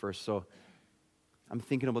had at first. So I'm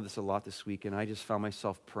thinking about this a lot this week, and I just found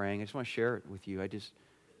myself praying. I just want to share it with you. I just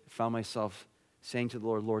found myself saying to the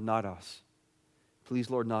Lord, Lord, not us. Please,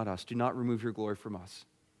 Lord, not us. Do not remove your glory from us.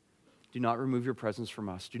 Do not remove your presence from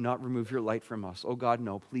us. Do not remove your light from us. Oh God,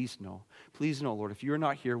 no. Please, no. Please, no, Lord. If you are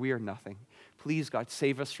not here, we are nothing. Please, God,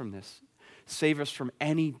 save us from this. Save us from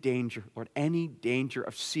any danger, Lord, any danger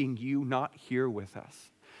of seeing you not here with us.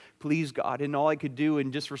 Please, God, and all I could do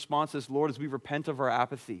in just response to this, Lord, is we repent of our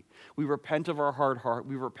apathy. We repent of our hard heart.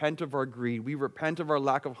 We repent of our greed. We repent of our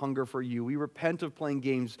lack of hunger for you. We repent of playing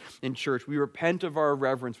games in church. We repent of our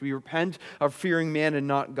irreverence. We repent of fearing man and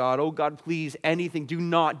not God. Oh, God, please, anything. Do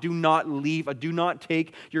not leave. Do not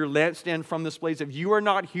take your lampstand from this place. If you are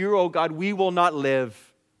not here, oh, God, we will not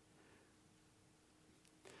live.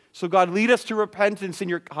 So, God, lead us to repentance in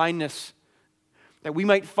your kindness, that we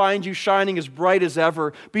might find you shining as bright as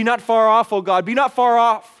ever. Be not far off, O God. Be not far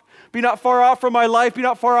off. Be not far off from my life. Be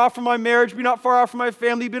not far off from my marriage. Be not far off from my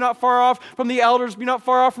family. Be not far off from the elders. Be not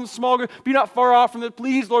far off from the small group. Be not far off from the...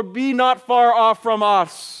 Please, Lord, be not far off from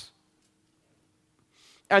us.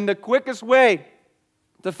 And the quickest way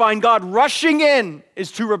to find God rushing in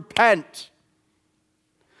is to repent.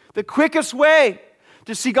 The quickest way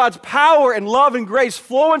to see God's power and love and grace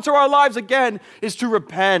flow into our lives again is to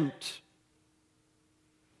repent.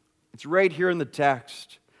 It's right here in the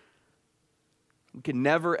text. We can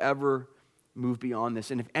never, ever move beyond this.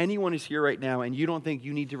 And if anyone is here right now and you don't think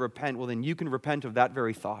you need to repent, well, then you can repent of that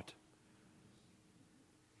very thought.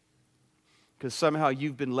 Because somehow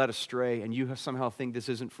you've been led astray and you have somehow think this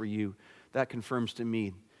isn't for you. That confirms to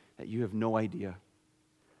me that you have no idea.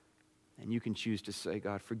 And you can choose to say,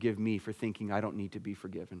 God, forgive me for thinking I don't need to be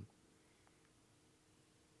forgiven.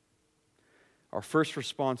 Our first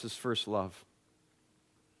response is first love.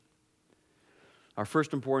 Our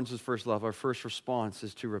first importance is first love. Our first response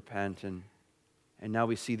is to repent. And now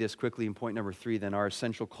we see this quickly in point number 3, then our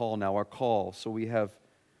essential call now, our call. So we have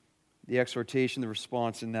the exhortation, the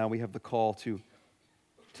response, and now we have the call to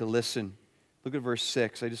listen. Look at verse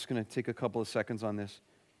 6. I'm just going to take a couple of seconds on this.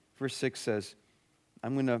 Verse 6 says,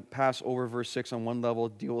 I'm going to pass over verse 6 on one level,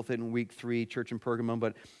 deal with it in week 3, church in Pergamum,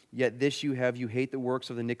 but yet this you have, you hate the works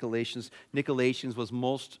of the Nicolaitans. Nicolaitans was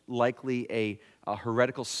most likely a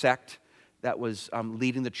heretical sect that was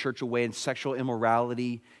leading the church away in sexual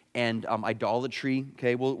immorality and idolatry.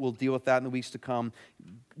 Okay, we'll deal with that in the weeks to come.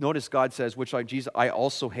 Notice God says, which like Jesus, I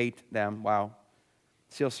also hate them. Wow.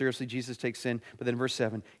 See how seriously Jesus takes sin. But then verse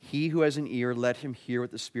 7, he who has an ear, let him hear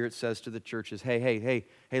what the Spirit says to the churches. Hey,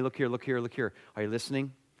 look here. Are you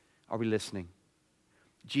listening? Are we listening?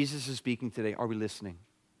 Jesus is speaking today. Are we listening?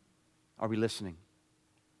 Are we listening?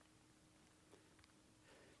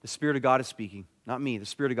 The Spirit of God is speaking. Not me. The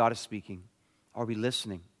Spirit of God is speaking. Are we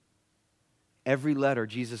listening? Every letter,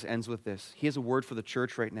 Jesus ends with this. He has a word for the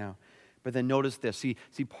church right now. But then notice this.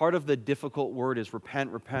 See, part of the difficult word is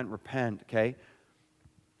repent, okay?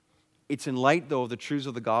 It's in light, though, of the truths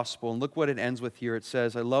of the gospel. And look what it ends with here. It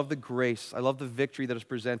says, I love the grace, I love the victory that is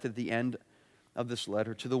presented at the end of this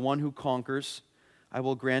letter. To the one who conquers, I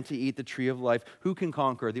will grant to eat the tree of life. Who can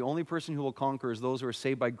conquer? The only person who will conquer is those who are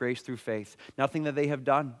saved by grace through faith. Nothing that they have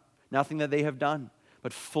done,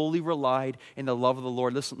 but fully relied in the love of the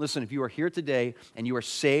Lord. Listen, if you are here today and you are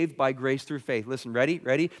saved by grace through faith, listen, ready?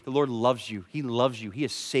 The Lord loves you. He loves you. He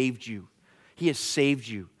has saved you. He has saved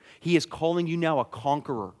you. He is calling you now a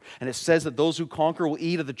conqueror. And it says that those who conquer will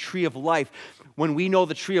eat of the tree of life. When we know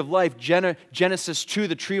the tree of life, Genesis 2,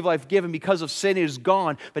 the tree of life given because of sin is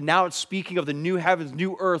gone. But now it's speaking of the new heavens,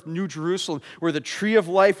 new earth, new Jerusalem, where the tree of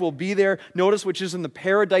life will be there. Notice, which is in the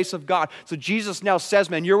paradise of God. So Jesus now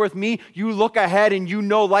says, man, you're with me. You look ahead and you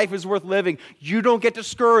know life is worth living. You don't get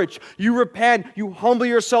discouraged. You repent. You humble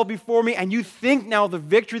yourself before me. And you think now the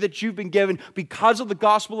victory that you've been given because of the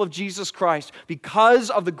gospel of Jesus Christ,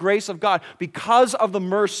 because of the grace of God, because of the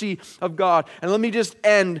mercy of God. And let me just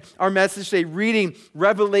end our message today reading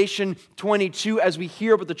Revelation 22 as we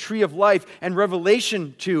hear about the tree of life. And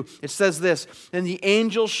Revelation 2, it says this, and the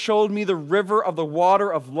angel showed me the river of the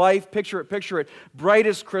water of life, picture it, bright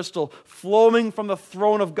as crystal, flowing from the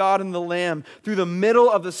throne of God and the Lamb through the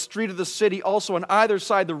middle of the street of the city. Also on either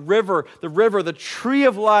side, the river, the tree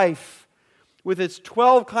of life, with its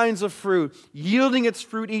 12 kinds of fruit, yielding its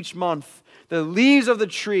fruit each month. The leaves of the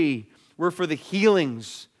tree were for the healing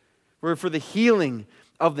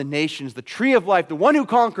of the nations. The tree of life, the one who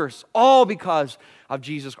conquers, all because of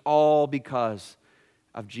Jesus Christ.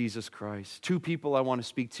 2 people I want to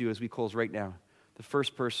speak to as we close right now. The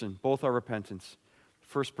first person, both are repentance. The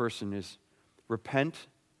first person is repent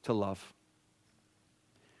to love.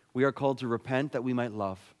 We are called to repent that we might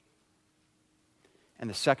love. And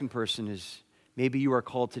the second person is maybe you are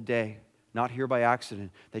called today not here by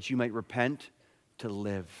accident, that you might repent to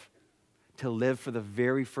live for the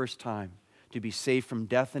very first time, to be saved from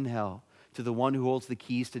death and hell, to the one who holds the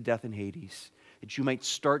keys to death and Hades, that you might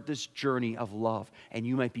start this journey of love and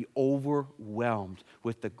you might be overwhelmed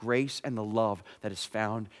with the grace and the love that is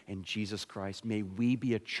found in Jesus Christ. May we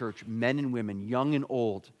be a church, men and women, young and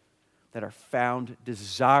old, that are found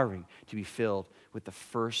desiring to be filled with the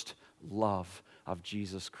first love of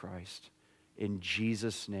Jesus Christ. In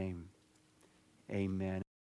Jesus' name, amen.